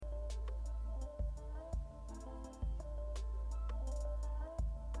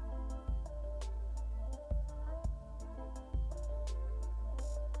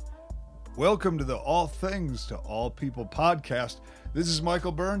Welcome to the All Things to All People podcast. This is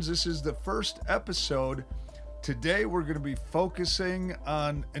Michael Burns. This is the first episode. Today we're going to be focusing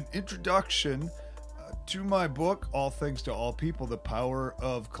on an introduction to my book, All Things to All People, The Power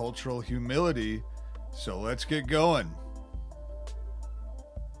of Cultural Humility. So let's get going.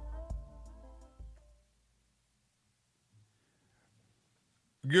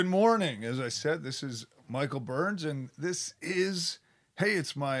 Good morning. As I said, this is Michael Burns, and this is,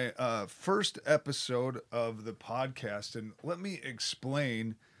 it's my first episode of the podcast. And let me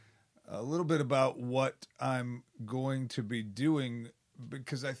explain a little bit about what I'm going to be doing,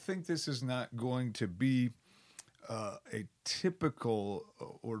 because I think this is not going to be a typical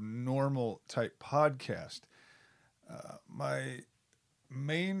or normal type podcast. My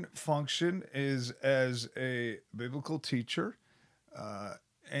main function is as a biblical teacher,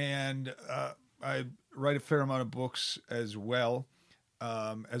 and I write a fair amount of books as well,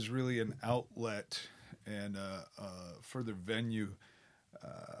 as really an outlet and further venue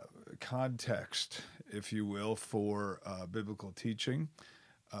context, if you will, for biblical teaching.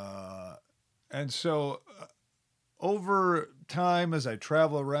 And so over time, as I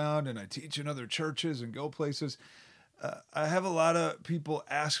travel around and I teach in other churches and go places, I have a lot of people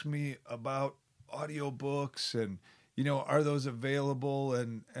ask me about audiobooks and, are those available?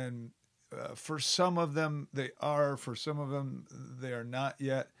 And for some of them, they are. For some of them, they are not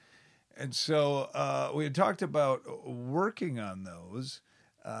yet. And so we had talked about working on those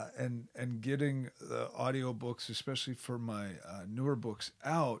and getting the audiobooks, especially for my newer books,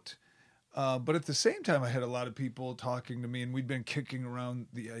 out. But at the same time, I had a lot of people talking to me, and we'd been kicking around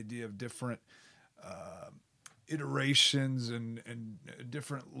the idea of different iterations and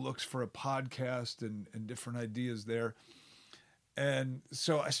different looks for a podcast and different ideas there. And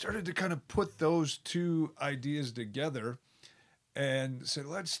so I started to kind of put those two ideas together and said,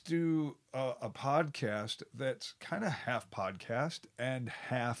 let's do a podcast that's kind of half podcast and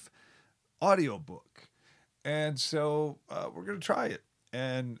half audiobook. And so we're going to try it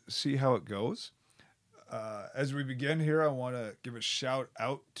and see how it goes. As we begin here, I want to give a shout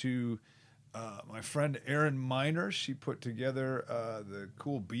out to my friend Erin Miner. She put together the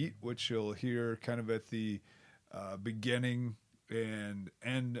cool beat, which you'll hear kind of at the beginning and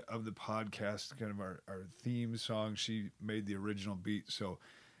end of the podcast, kind of our theme song. She made the original beat, so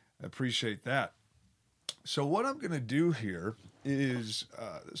I appreciate that. So what I'm going to do here is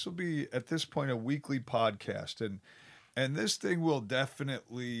this will be, at this point, a weekly podcast, and this thing will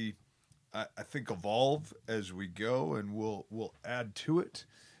definitely, I think, evolve as we go, and we'll add to it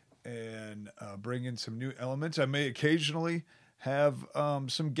and bring in some new elements. I may occasionally have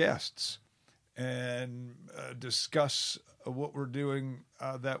some guests and discuss what we're doing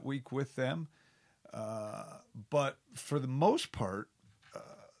that week with them. But for the most part,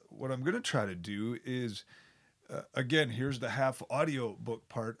 what I'm going to try to do is, again, here's the half audio book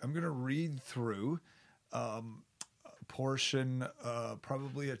part. I'm going to read through a portion,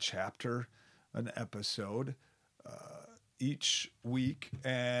 probably a chapter, an episode, each week,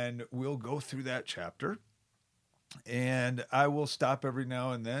 and we'll go through that chapter. And I will stop every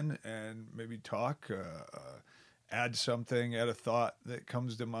now and then and maybe talk, add something, add a thought that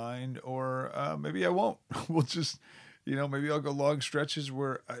comes to mind, or maybe I won't. We'll just, maybe I'll go long stretches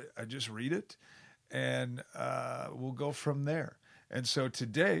where I just read it, and we'll go from there. And so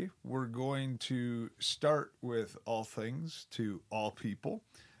today we're going to start with All Things to All People.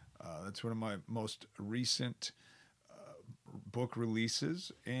 That's one of my most recent book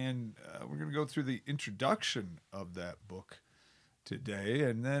releases, and we're going to go through the introduction of that book today.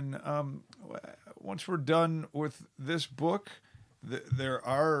 And then once we're done with this book, there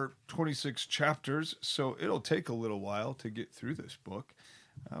are 26 chapters, so it'll take a little while to get through this book.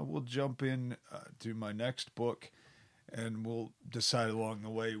 We'll jump in to my next book, and we'll decide along the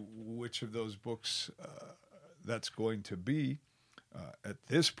way which of those books that's going to be. At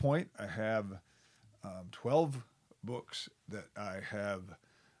this point, I have 12 books that I have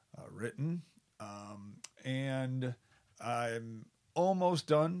written, and I'm almost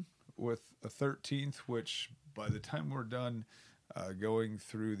done with a 13th, which by the time we're done going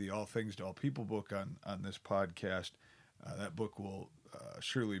through the All Things to All People book on this podcast, that book will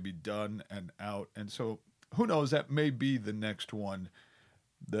surely be done and out. And so who knows, that may be the next one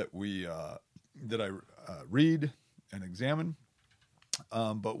that I read and examine.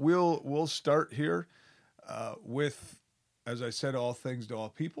 But we'll start here with, as I said, All Things to All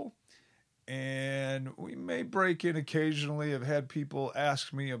People. And we may break in occasionally. I've had people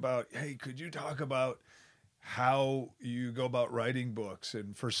ask me about, hey, could you talk about how you go about writing books.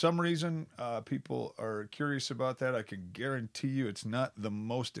 And for some reason, people are curious about that. I can guarantee you it's not the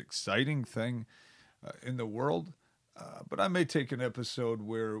most exciting thing in the world. But I may take an episode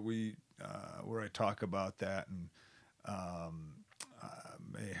where I talk about that, and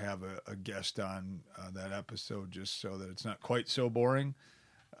may have a guest on that episode just so that it's not quite so boring.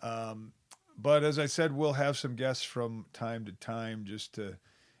 But as I said, we'll have some guests from time to time just to,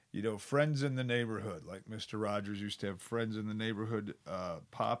 friends in the neighborhood, like Mr. Rogers used to have friends in the neighborhood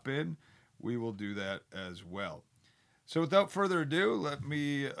pop in. We will do that as well. So without further ado, let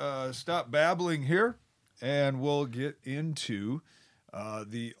me stop babbling here, and we'll get into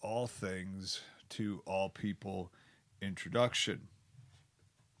the All Things to All People introduction.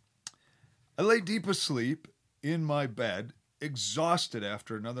 I lay deep asleep in my bed, exhausted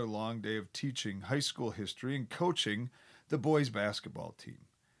after another long day of teaching high school history and coaching the boys' basketball team.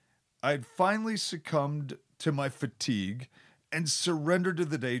 I had finally succumbed to my fatigue and surrendered to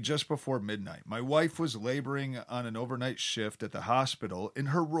the day just before midnight. My wife was laboring on an overnight shift at the hospital in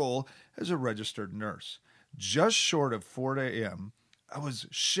her role as a registered nurse. Just short of 4 a.m., I was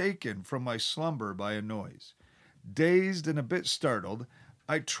shaken from my slumber by a noise. Dazed and a bit startled,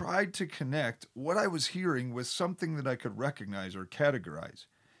 I tried to connect what I was hearing with something that I could recognize or categorize.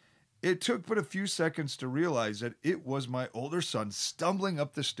 It took but a few seconds to realize that it was my older son stumbling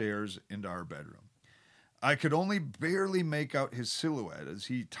up the stairs into our bedroom. I could only barely make out his silhouette as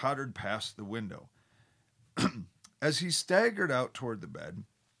he tottered past the window. As he staggered out toward the bed,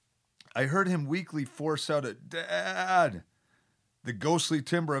 I heard him weakly force out a "Dad!" The ghostly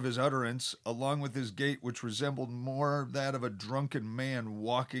timbre of his utterance, along with his gait, which resembled more that of a drunken man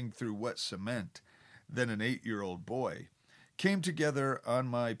walking through wet cement than an 8-year-old boy, came together on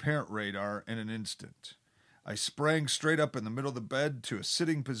my parent radar in an instant. I sprang straight up in the middle of the bed to a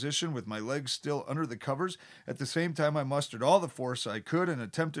sitting position with my legs still under the covers. At the same time, I mustered all the force I could and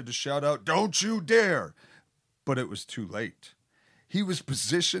attempted to shout out, "Don't you dare!" But it was too late. He was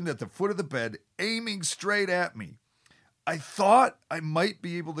positioned at the foot of the bed, aiming straight at me. I thought I might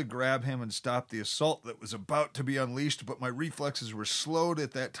be able to grab him and stop the assault that was about to be unleashed, but my reflexes were slowed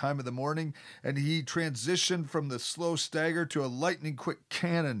at that time of the morning, and he transitioned from the slow stagger to a lightning-quick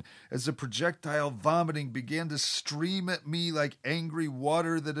cannon as the projectile vomiting began to stream at me like angry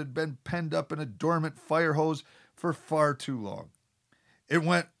water that had been penned up in a dormant fire hose for far too long. It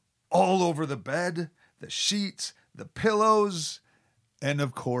went all over the bed, the sheets, the pillows, and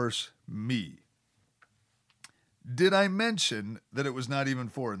of course, me. Did I mention that it was not even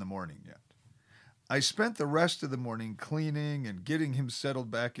 4 a.m. yet? I spent the rest of the morning cleaning and getting him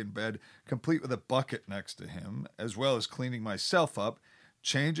settled back in bed, complete with a bucket next to him, as well as cleaning myself up,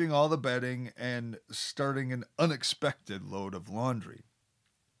 changing all the bedding, and starting an unexpected load of laundry.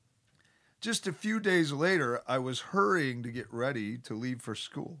 Just a few days later, I was hurrying to get ready to leave for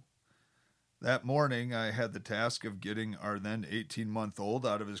school. That morning, I had the task of getting our then 18-month-old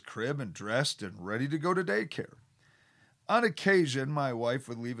out of his crib and dressed and ready to go to daycare. On occasion, my wife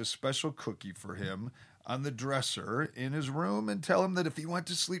would leave a special cookie for him on the dresser in his room and tell him that if he went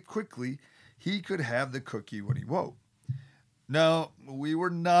to sleep quickly, he could have the cookie when he woke. Now, we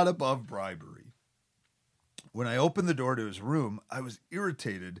were not above bribery. When I opened the door to his room, I was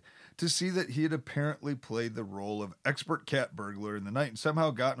irritated to see that he had apparently played the role of expert cat burglar in the night and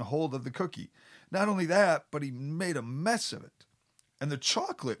somehow gotten a hold of the cookie. Not only that, but he made a mess of it. And the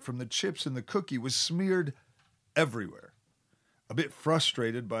chocolate from the chips in the cookie was smeared everywhere. A bit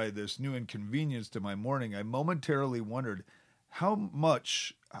frustrated by this new inconvenience to my morning, I momentarily wondered how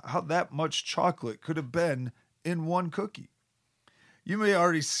that much chocolate could have been in one cookie. You may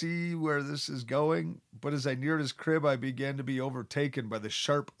already see where this is going, but as I neared his crib, I began to be overtaken by the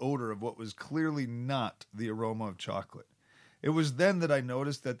sharp odor of what was clearly not the aroma of chocolate. It was then that I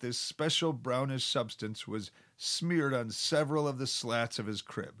noticed that this special brownish substance was smeared on several of the slats of his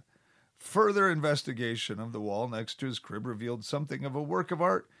crib. Further investigation of the wall next to his crib revealed something of a work of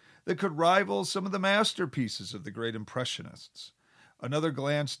art that could rival some of the masterpieces of the great Impressionists. Another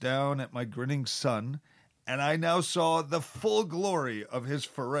glance down at my grinning son, and I now saw the full glory of his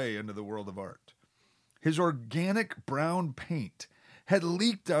foray into the world of art. His organic brown paint had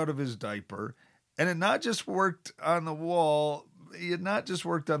leaked out of his diaper, and he had not just worked on the wall,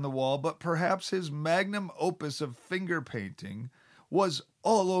 but perhaps his magnum opus of finger painting was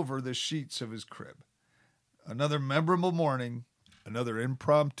all over the sheets of his crib. Another memorable morning, another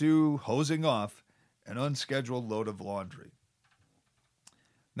impromptu hosing off, an unscheduled load of laundry.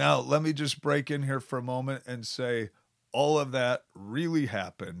 Now, let me just break in here for a moment and say all of that really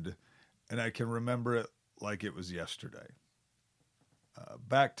happened, and I can remember it like it was yesterday.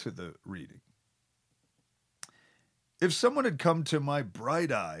 Back to the reading. If someone had come to my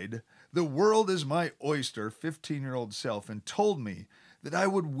bright-eyed, the world is my oyster 15-year-old self and told me that I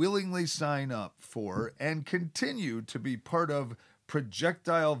would willingly sign up for and continue to be part of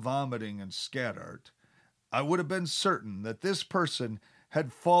projectile vomiting and scat art, I would have been certain that this person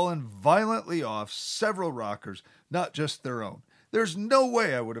had fallen violently off several rockers, not just their own. There's no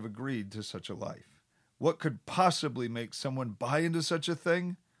way I would have agreed to such a life. What could possibly make someone buy into such a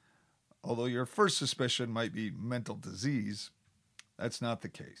thing? Although your first suspicion might be mental disease, that's not the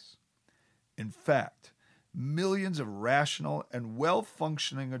case. In fact, millions of rational and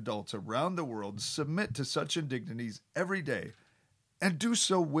well-functioning adults around the world submit to such indignities every day and do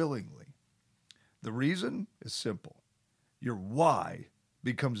so willingly. The reason is simple. Your why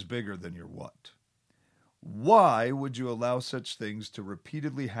becomes bigger than your what. Why would you allow such things to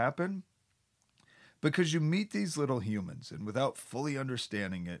repeatedly happen? Because you meet these little humans, and without fully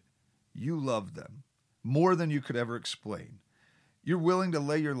understanding it, you love them more than you could ever explain. You're willing to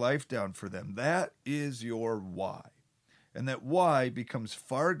lay your life down for them. That is your why. And that why becomes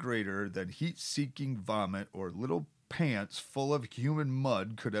far greater than heat-seeking vomit or little pants full of human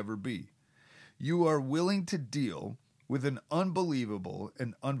mud could ever be. You are willing to deal with an unbelievable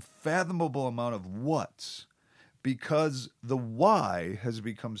and unfathomable amount of what's because the why has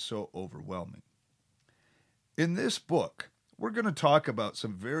become so overwhelming. In this book, we're going to talk about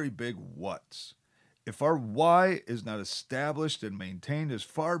some very big what's. If our why is not established and maintained as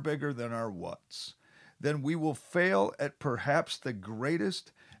far bigger than our what's, then we will fail at perhaps the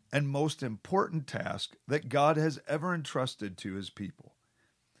greatest and most important task that God has ever entrusted to his people.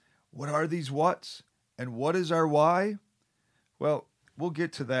 What are these what's? And what is our why? Well, we'll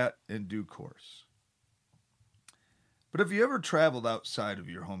get to that in due course. But have you ever traveled outside of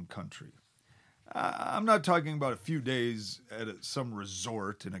your home country? I'm not talking about a few days at some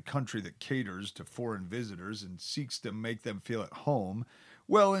resort in a country that caters to foreign visitors and seeks to make them feel at home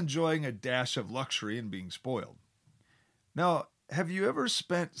while enjoying a dash of luxury and being spoiled. Now, have you ever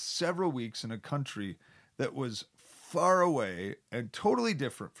spent several weeks in a country that was far away and totally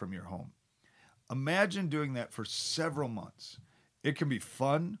different from your home? Imagine doing that for several months. It can be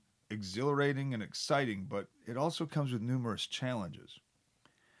fun, exhilarating, and exciting, but it also comes with numerous challenges.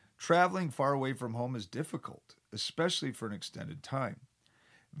 Traveling far away from home is difficult, especially for an extended time.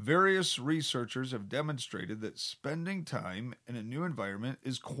 Various researchers have demonstrated that spending time in a new environment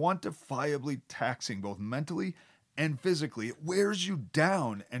is quantifiably taxing both mentally and physically. It wears you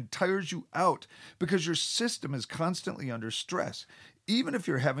down and tires you out because your system is constantly under stress. Even if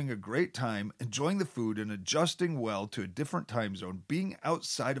you're having a great time, enjoying the food and adjusting well to a different time zone, being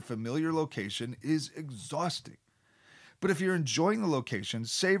outside a familiar location is exhausting. But if you're enjoying the location,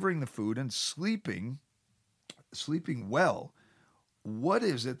 savoring the food, and sleeping well, what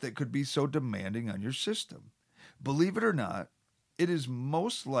is it that could be so demanding on your system? Believe it or not, it is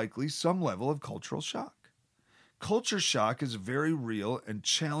most likely some level of cultural shock. Culture shock is a very real and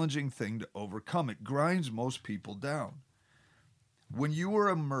challenging thing to overcome. It grinds most people down. When you are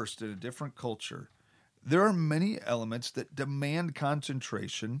immersed in a different culture, there are many elements that demand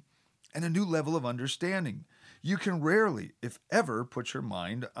concentration and a new level of understanding. You can rarely, if ever, put your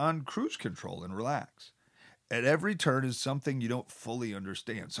mind on cruise control and relax. At every turn is something you don't fully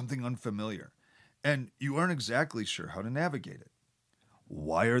understand, something unfamiliar, and you aren't exactly sure how to navigate it.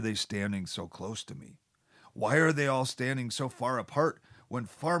 Why are they standing so close to me? Why are they all standing so far apart when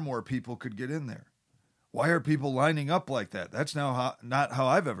far more people could get in there? Why are people lining up like that? That's not how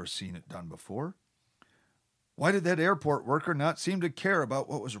I've ever seen it done before. Why did that airport worker not seem to care about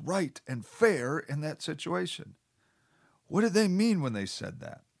what was right and fair in that situation? What did they mean when they said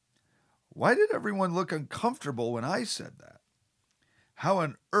that? Why did everyone look uncomfortable when I said that? How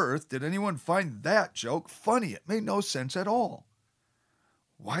on earth did anyone find that joke funny? It made no sense at all.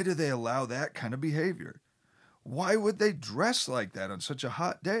 Why do they allow that kind of behavior? Why would they dress like that on such a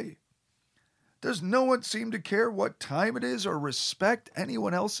hot day? Does no one seem to care what time it is or respect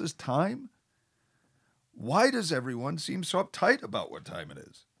anyone else's time? Why does everyone seem so uptight about what time it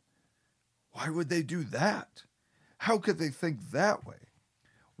is? Why would they do that? How could they think that way?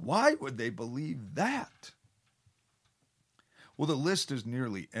 Why would they believe that? Well, the list is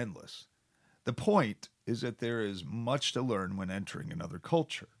nearly endless. The point is that there is much to learn when entering another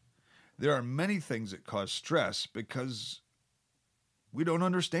culture. There are many things that cause stress because we don't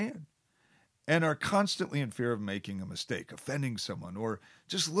understand and are constantly in fear of making a mistake, offending someone, or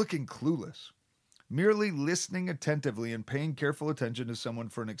just looking clueless. Merely listening attentively and paying careful attention to someone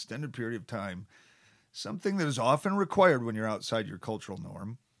for an extended period of time, something that is often required when you're outside your cultural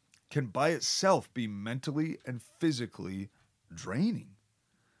norm, can by itself be mentally and physically draining.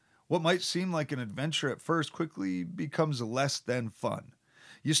 What might seem like an adventure at first quickly becomes less than fun.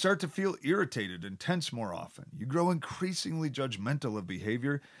 You start to feel irritated and tense more often. You grow increasingly judgmental of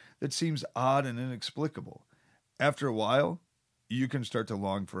behavior that seems odd and inexplicable. After a while, you can start to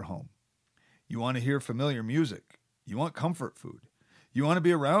long for home. You want to hear familiar music. You want comfort food. You want to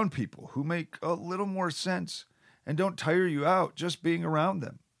be around people who make a little more sense and don't tire you out just being around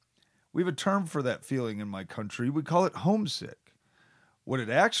them. We have a term for that feeling in my country. We call it homesick. What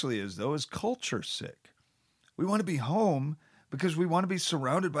it actually is, though, is culture sick. We want to be home because we want to be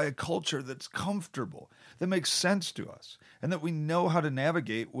surrounded by a culture that's comfortable, that makes sense to us, and that we know how to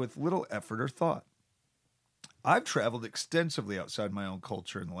navigate with little effort or thought. I've traveled extensively outside my own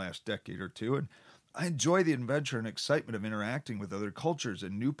culture in the last decade or two, and I enjoy the adventure and excitement of interacting with other cultures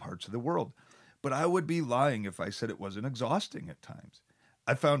and new parts of the world. But I would be lying if I said it wasn't exhausting at times.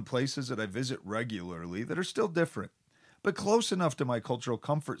 I found places that I visit regularly that are still different, but close enough to my cultural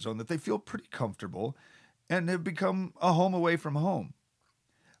comfort zone that they feel pretty comfortable and have become a home away from home.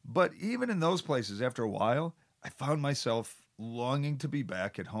 But even in those places, after a while, I found myself longing to be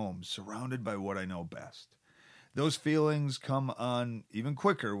back at home, surrounded by what I know best. Those feelings come on even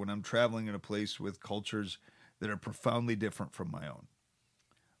quicker when I'm traveling in a place with cultures that are profoundly different from my own.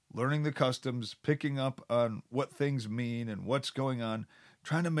 Learning the customs, picking up on what things mean and what's going on,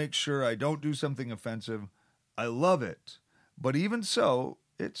 trying to make sure I don't do something offensive. I love it, but even so,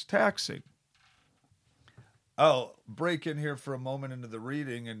 it's taxing. I'll break in here for a moment into the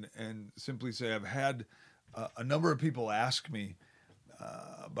reading and simply say I've had a number of people ask me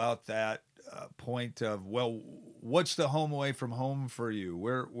about that point of, well, what's the home away from home for you?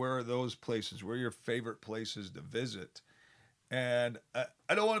 Where are those places? Where are your favorite places to visit? And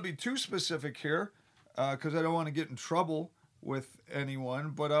I don't want to be too specific here because I don't want to get in trouble with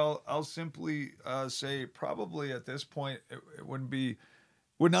anyone, but I'll simply say probably at this point it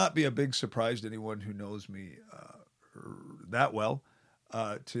would not be a big surprise to anyone who knows me that well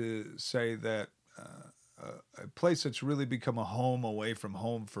to say that a place that's really become a home away from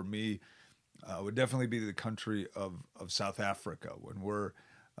home for me would definitely be the country of South Africa. When we're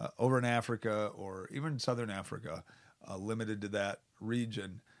over in Africa or even Southern Africa, limited to that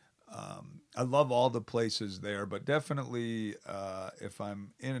region, I love all the places there, but definitely if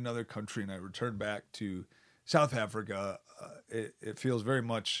I'm in another country and I return back to South Africa, it feels very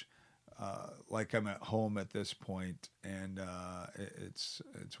much like I'm at home at this point, and it's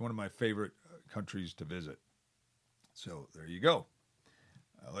one of my favorite countries to visit. So there you go.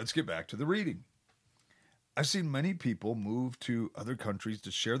 Let's get back to the reading. I've seen many people move to other countries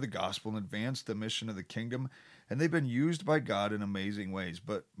to share the gospel and advance the mission of the kingdom, and they've been used by God in amazing ways.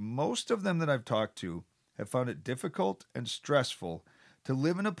 But most of them that I've talked to have found it difficult and stressful to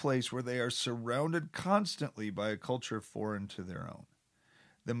live in a place where they are surrounded constantly by a culture foreign to their own.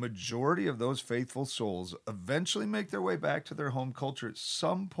 The majority of those faithful souls eventually make their way back to their home culture at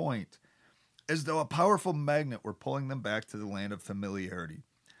some point, as though a powerful magnet were pulling them back to the land of familiarity.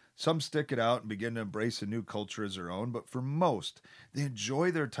 Some stick it out and begin to embrace a new culture as their own, but for most, they enjoy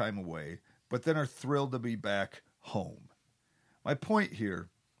their time away, but then are thrilled to be back home. My point here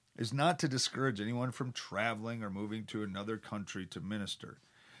is not to discourage anyone from traveling or moving to another country to minister.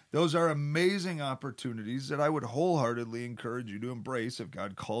 Those are amazing opportunities that I would wholeheartedly encourage you to embrace if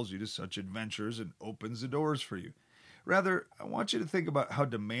God calls you to such adventures and opens the doors for you. Rather, I want you to think about how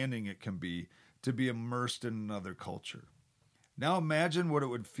demanding it can be to be immersed in another culture. Now imagine what it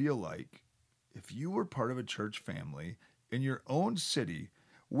would feel like if you were part of a church family in your own city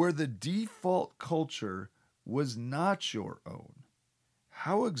where the default culture was not your own.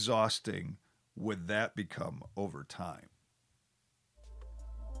 How exhausting would that become over time?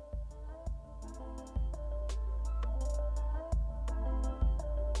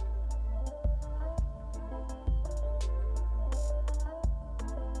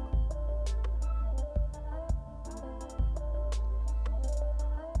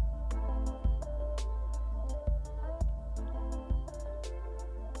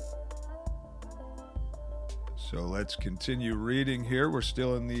 So let's continue reading here. We're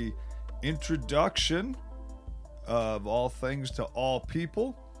still in the introduction of All Things to All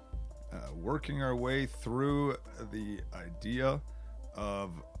People, working our way through the idea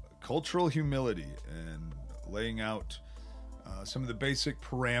of cultural humility and laying out some of the basic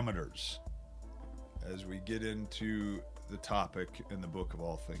parameters as we get into the topic in the book of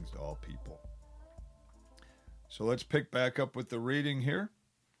All Things to All People. So let's pick back up with the reading here.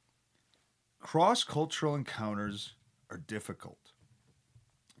 Cross-cultural encounters are difficult.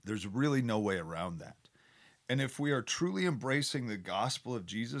 There's really no way around that. And if we are truly embracing the gospel of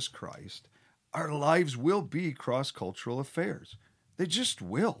Jesus Christ, our lives will be cross-cultural affairs. They just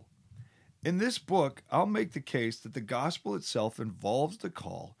will. In this book, I'll make the case that the gospel itself involves the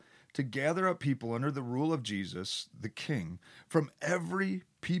call to gather up people under the rule of Jesus, the King, from every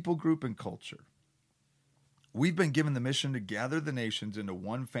people group and culture. We've been given the mission to gather the nations into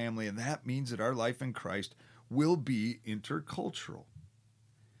one family, and that means that our life in Christ will be intercultural.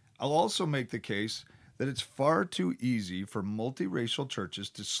 I'll also make the case that it's far too easy for multiracial churches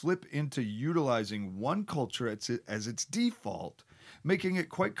to slip into utilizing one culture as its default, making it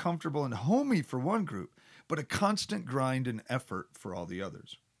quite comfortable and homey for one group, but a constant grind and effort for all the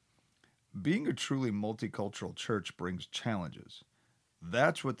others. Being a truly multicultural church brings challenges.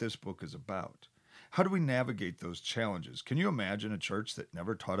 That's what this book is about. How do we navigate those challenges? Can you imagine a church that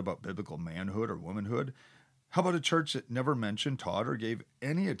never taught about biblical manhood or womanhood? How about a church that never mentioned, taught, or gave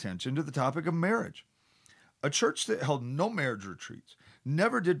any attention to the topic of marriage? A church that held no marriage retreats,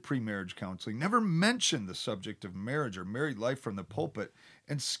 never did pre-marriage counseling, never mentioned the subject of marriage or married life from the pulpit,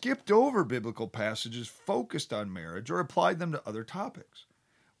 and skipped over biblical passages focused on marriage or applied them to other topics.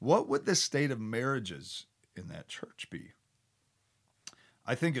 What would the state of marriages in that church be?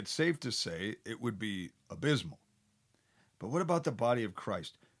 I think it's safe to say it would be abysmal. But what about the body of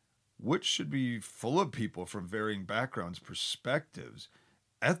Christ, which should be full of people from varying backgrounds, perspectives,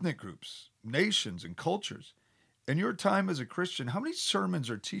 ethnic groups, nations, and cultures? In your time as a Christian, how many sermons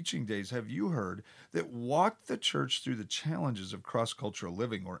or teaching days have you heard that walked the church through the challenges of cross-cultural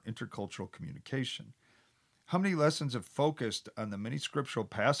living or intercultural communication? How many lessons have focused on the many scriptural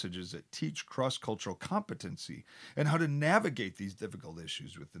passages that teach cross-cultural competency and how to navigate these difficult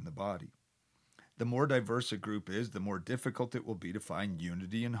issues within the body? The more diverse a group is, the more difficult it will be to find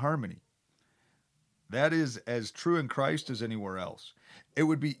unity and harmony. That is as true in Christ as anywhere else. It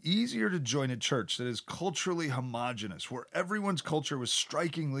would be easier to join a church that is culturally homogenous, where everyone's culture was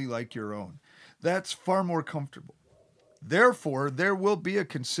strikingly like your own. That's far more comfortable. Therefore, there will be a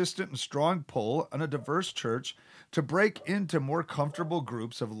consistent and strong pull on a diverse church to break into more comfortable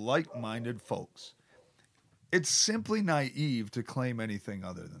groups of like-minded folks. It's simply naive to claim anything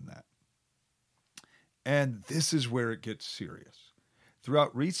other than that. And this is where it gets serious.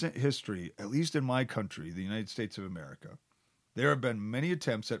 Throughout recent history, at least in my country, the United States of America, there have been many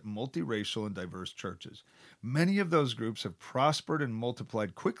attempts at multiracial and diverse churches. Many of those groups have prospered and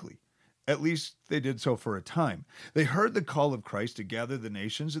multiplied quickly. At least they did so for a time. They heard the call of Christ to gather the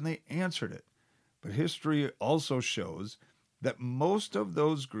nations and they answered it. But history also shows that most of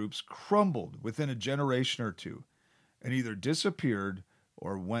those groups crumbled within a generation or two and either disappeared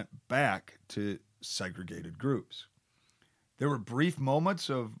or went back to segregated groups. There were brief moments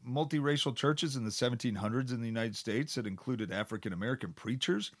of multiracial churches in the 1700s in the United States that included African American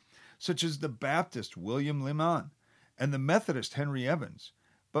preachers, such as the Baptist William Limon and the Methodist Henry Evans.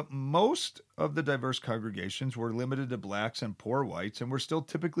 But most of the diverse congregations were limited to blacks and poor whites and were still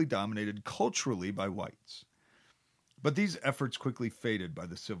typically dominated culturally by whites. But these efforts quickly faded by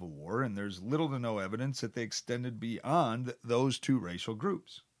the Civil War, and there's little to no evidence that they extended beyond those two racial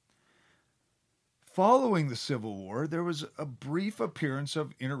groups. Following the Civil War, there was a brief appearance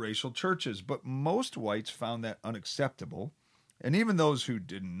of interracial churches, but most whites found that unacceptable, and even those who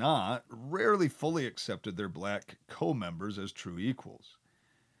did not rarely fully accepted their black co-members as true equals.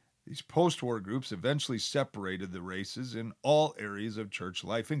 These post-war groups eventually separated the races in all areas of church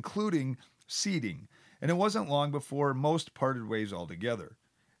life, including seating, and it wasn't long before most parted ways altogether.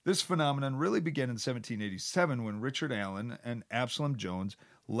 This phenomenon really began in 1787 when Richard Allen and Absalom Jones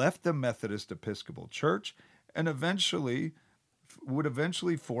left the Methodist Episcopal Church and would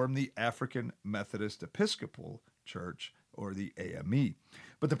eventually form the African Methodist Episcopal Church, or the AME.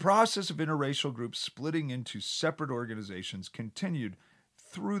 But the process of interracial groups splitting into separate organizations continued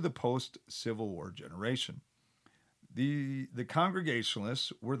through the post-Civil War generation. The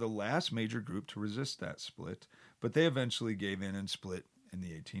Congregationalists were the last major group to resist that split, but they eventually gave in and split in the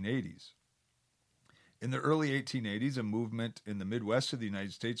 1880s. In the early 1880s, a movement in the Midwest of the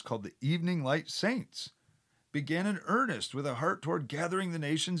United States called the Evening Light Saints began in earnest with a heart toward gathering the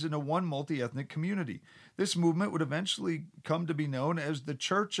nations into one multi-ethnic community. This movement would eventually come to be known as the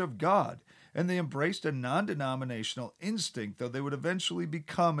Church of God, and they embraced a non-denominational instinct, though they would eventually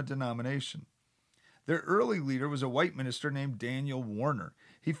become a denomination. Their early leader was a white minister named Daniel Warner.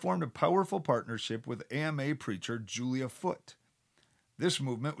 He formed a powerful partnership with AMA preacher Julia Foote. This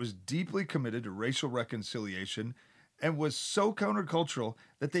movement was deeply committed to racial reconciliation and was so countercultural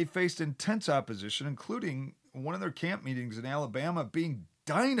that they faced intense opposition, including one of their camp meetings in Alabama being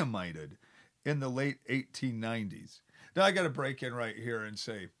dynamited in the late 1890s. Now I got to break in right here and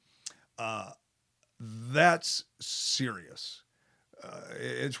say, that's serious.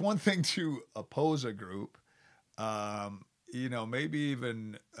 It's one thing to oppose a group. maybe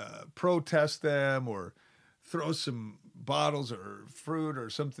even protest them or throw some bottles or fruit or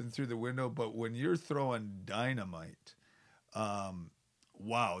something through the window. But when you're throwing dynamite,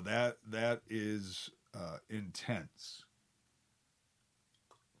 wow, that is intense.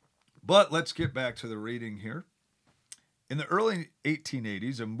 But let's get back to the reading here. In the early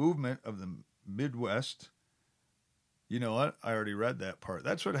 1880s, a movement of the Midwest. You know what? I already read that part.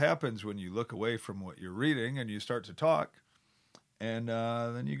 That's what happens when you look away from what you're reading and you start to talk. And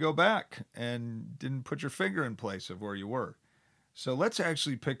then you go back and didn't put your finger in place of where you were. So let's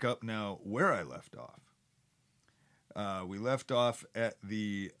actually pick up now where I left off. We left off at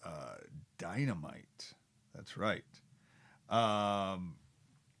the dynamite. That's right.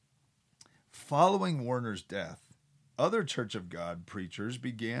 Following Warner's death, other Church of God preachers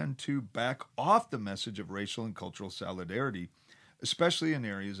began to back off the message of racial and cultural solidarity, especially in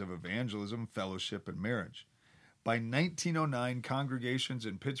areas of evangelism, fellowship, and marriage. By 1909, congregations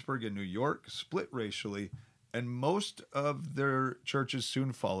in Pittsburgh and New York split racially, and most of their churches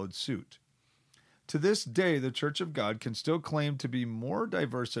soon followed suit. To this day, the Church of God can still claim to be more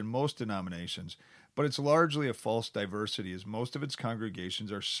diverse than most denominations, but it's largely a false diversity as most of its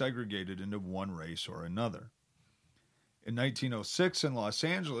congregations are segregated into one race or another. In 1906 in Los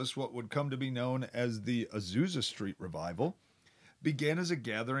Angeles, what would come to be known as the Azusa Street Revival began as a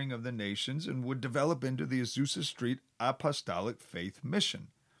gathering of the nations and would develop into the Azusa Street Apostolic Faith Mission.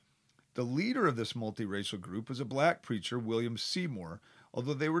 The leader of this multiracial group was a black preacher, William Seymour,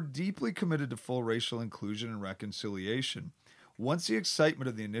 although they were deeply committed to full racial inclusion and reconciliation. Once the excitement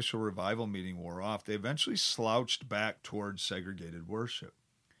of the initial revival meeting wore off, they eventually slouched back towards segregated worship.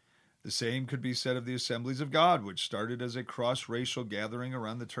 The same could be said of the Assemblies of God, which started as a cross-racial gathering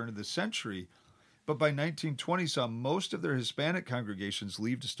around the turn of the century, but by 1920 saw most of their Hispanic congregations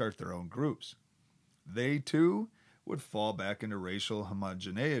leave to start their own groups. They, too, would fall back into racial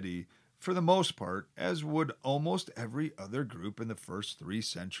homogeneity for the most part, as would almost every other group in the first 3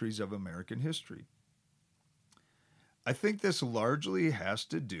 centuries of American history. I think this largely has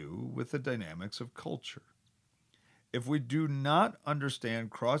to do with the dynamics of culture. If we do not understand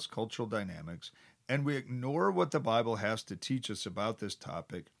cross-cultural dynamics and we ignore what the Bible has to teach us about this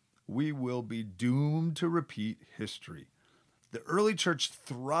topic, we will be doomed to repeat history. The early church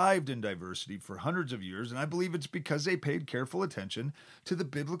thrived in diversity for hundreds of years, and I believe it's because they paid careful attention to the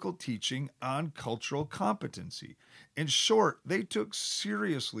biblical teaching on cultural competency. In short, they took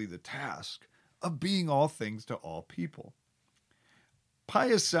seriously the task of being all things to all people.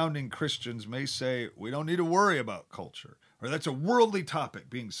 Pious-sounding Christians may say, we don't need to worry about culture, or that's a worldly topic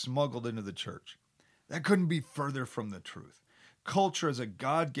being smuggled into the church. That couldn't be further from the truth. Culture is a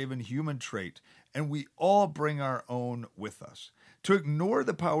God-given human trait, and we all bring our own with us. To ignore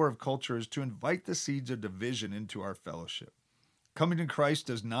the power of culture is to invite the seeds of division into our fellowship. Coming to Christ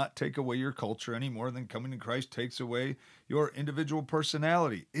does not take away your culture any more than coming to Christ takes away your individual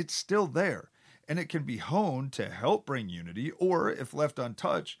personality. It's still there, and it can be honed to help bring unity, or, if left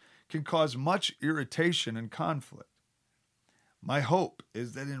untouched, can cause much irritation and conflict. My hope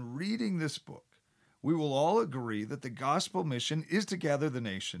is that in reading this book, we will all agree that the gospel mission is to gather the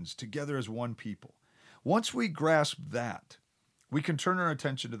nations together as one people. Once we grasp that, we can turn our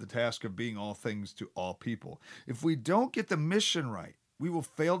attention to the task of being all things to all people. If we don't get the mission right, we will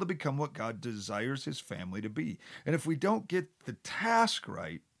fail to become what God desires his family to be. And if we don't get the task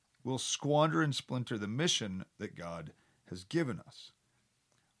right, we'll squander and splinter the mission that God has given us.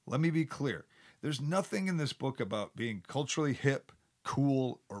 Let me be clear. There's nothing in this book about being culturally hip,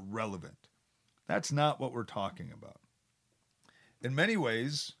 cool, or relevant. That's not what we're talking about. In many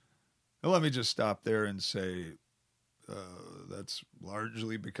ways, let me just stop there and say that's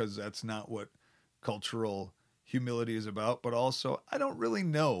largely because that's not what cultural humility is about, but also I don't really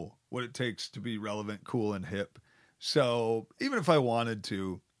know what it takes to be relevant, cool, and hip. So even if I wanted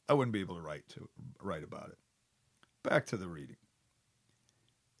to, I wouldn't be able to write about it. Back to the reading.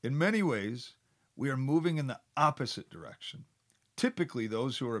 In many ways, we are moving in the opposite direction. Typically,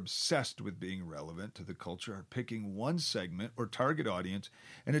 those who are obsessed with being relevant to the culture are picking one segment or target audience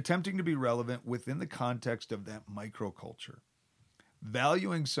and attempting to be relevant within the context of that microculture.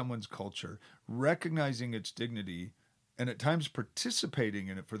 Valuing someone's culture, recognizing its dignity, and at times participating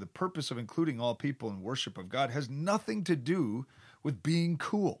in it for the purpose of including all people in worship of God has nothing to do with being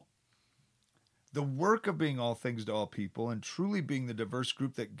cool. The work of being all things to all people and truly being the diverse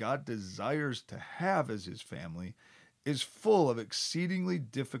group that God desires to have as his family is full of exceedingly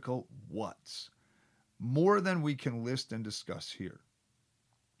difficult whats, more than we can list and discuss here.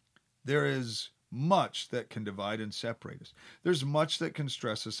 There is much that can divide and separate us. There's much that can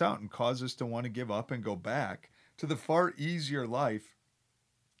stress us out and cause us to want to give up and go back to the far easier life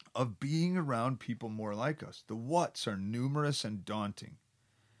of being around people more like us. The whats are numerous and daunting.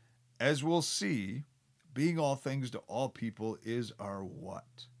 As we'll see, being all things to all people is our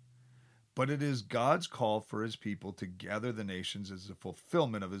what. But it is God's call for his people to gather the nations as a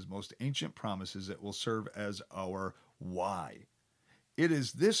fulfillment of his most ancient promises that will serve as our why. It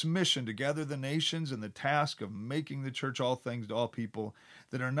is this mission to gather the nations and the task of making the church all things to all people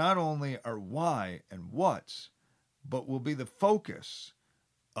that are not only our why and what's, but will be the focus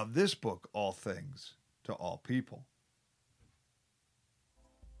of this book, All Things to All People.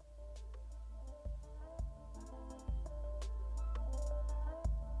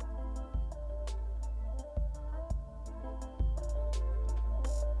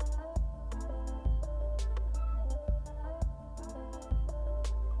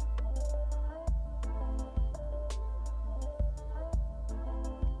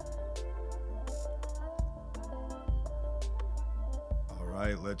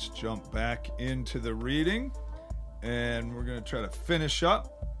 Let's jump back into the reading, and we're going to try to finish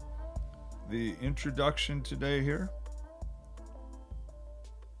up the introduction today here.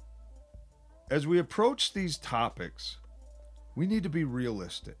 As we approach these topics, we need to be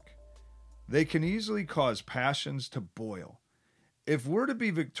realistic. They can easily cause passions to boil. If we're to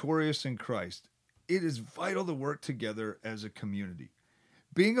be victorious in Christ, it is vital to work together as a community.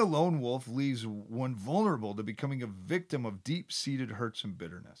 Being a lone wolf leaves one vulnerable to becoming a victim of deep-seated hurts and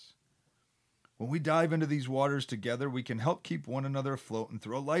bitterness. When we dive into these waters together, we can help keep one another afloat and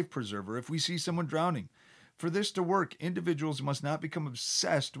throw a life preserver if we see someone drowning. For this to work, individuals must not become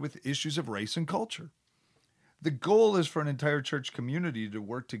obsessed with issues of race and culture. The goal is for an entire church community to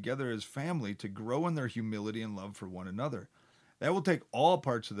work together as family to grow in their humility and love for one another. That will take all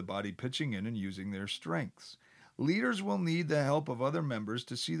parts of the body pitching in and using their strengths. Leaders will need the help of other members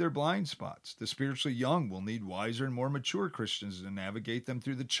to see their blind spots. The spiritually young will need wiser and more mature Christians to navigate them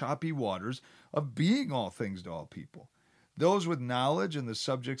through the choppy waters of being all things to all people. Those with knowledge in the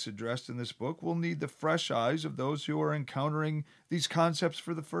subjects addressed in this book will need the fresh eyes of those who are encountering these concepts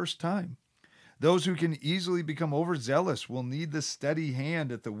for the first time. Those who can easily become overzealous will need the steady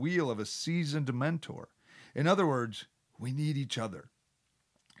hand at the wheel of a seasoned mentor. In other words, we need each other.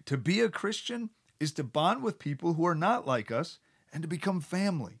 To be a Christian is to bond with people who are not like us and to become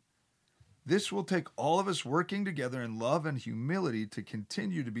family. This will take all of us working together in love and humility to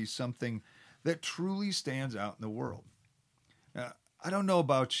continue to be something that truly stands out in the world. Now, I don't know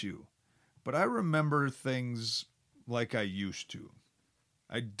about you, but I remember things like I used to.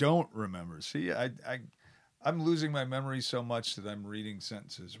 I don't remember. See, I'm losing my memory so much that I'm reading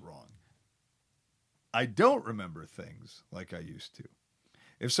sentences wrong. I don't remember things like I used to.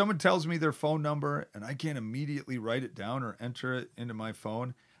 If someone tells me their phone number and I can't immediately write it down or enter it into my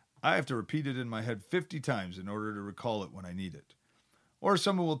phone, I have to repeat it in my head 50 times in order to recall it when I need it. Or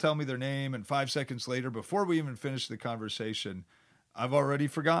someone will tell me their name, and 5 seconds later, before we even finish the conversation, I've already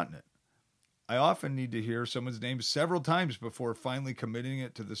forgotten it. I often need to hear someone's name several times before finally committing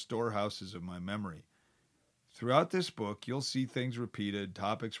it to the storehouses of my memory. Throughout this book, you'll see things repeated,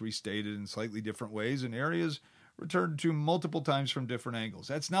 topics restated in slightly different ways, and areas returned to multiple times from different angles.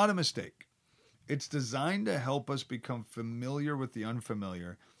 That's not a mistake. It's designed to help us become familiar with the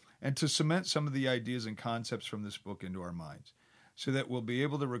unfamiliar and to cement some of the ideas and concepts from this book into our minds so that we'll be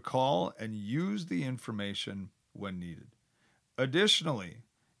able to recall and use the information when needed. Additionally,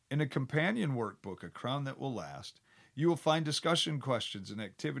 in a companion workbook, A Crown That Will Last, you will find discussion questions and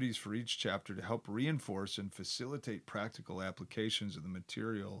activities for each chapter to help reinforce and facilitate practical applications of the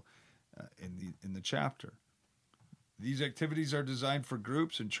material in the chapter. These activities are designed for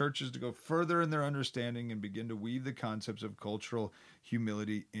groups and churches to go further in their understanding and begin to weave the concepts of cultural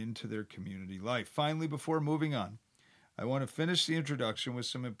humility into their community life. Finally, before moving on, I want to finish the introduction with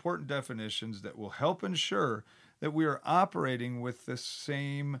some important definitions that will help ensure that we are operating with the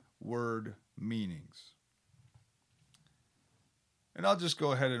same word meanings. And I'll just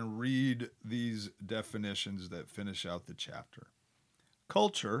go ahead and read these definitions that finish out the chapter.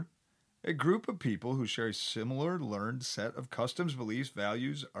 Culture: a group of people who share a similar learned set of customs, beliefs,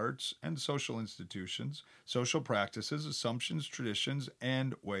 values, arts, and social institutions, social practices, assumptions, traditions,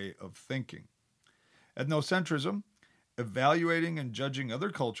 and way of thinking. Ethnocentrism: evaluating and judging other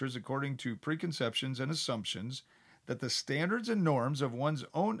cultures according to preconceptions and assumptions that the standards and norms of one's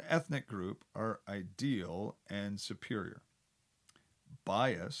own ethnic group are ideal and superior.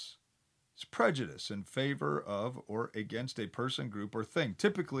 Bias: it's prejudice in favor of or against a person, group, or thing,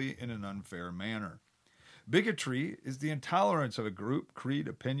 typically in an unfair manner. Bigotry is the intolerance of a group, creed,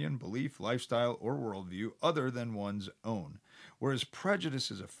 opinion, belief, lifestyle, or worldview other than one's own. Whereas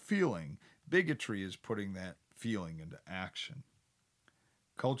prejudice is a feeling, bigotry is putting that feeling into action.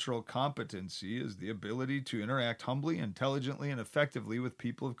 Cultural competency is the ability to interact humbly, intelligently, and effectively with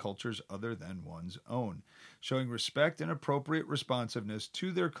people of cultures other than one's own, showing respect and appropriate responsiveness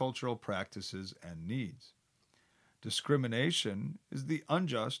to their cultural practices and needs. Discrimination is the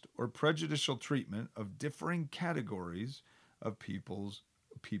unjust or prejudicial treatment of differing categories of people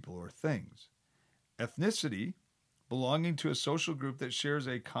or things. Ethnicity, belonging to a social group that shares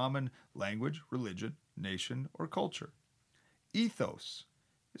a common language, religion, nation, or culture. Ethos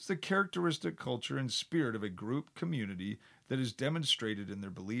is the characteristic culture and spirit of a group community that is demonstrated in their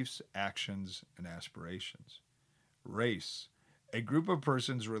beliefs, actions, and aspirations. Race, a group of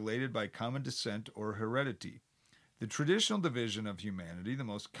persons related by common descent or heredity. The traditional division of humanity, the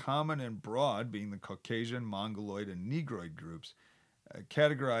most common and broad being the Caucasian, Mongoloid, and Negroid groups,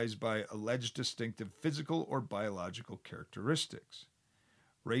 categorized by alleged distinctive physical or biological characteristics.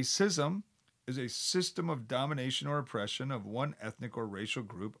 Racism is a system of domination or oppression of one ethnic or racial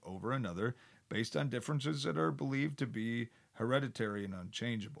group over another based on differences that are believed to be hereditary and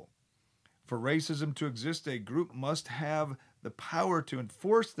unchangeable. For racism to exist, a group must have the power to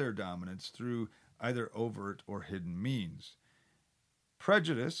enforce their dominance through either overt or hidden means.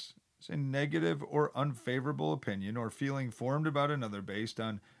 Prejudice is a negative or unfavorable opinion or feeling formed about another based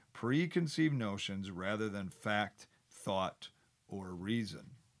on preconceived notions rather than fact, thought, or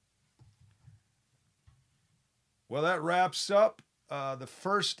reason. Well, that wraps up the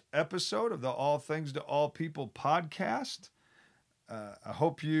first episode of the All Things to All People podcast. I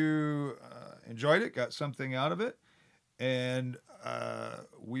hope you enjoyed it, got something out of it, and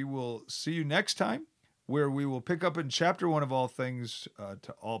we will see you next time, where we will pick up in chapter 1 of All Things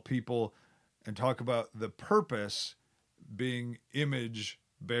to All People and talk about the purpose being image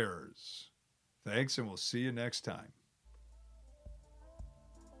bearers. Thanks, and we'll see you next time.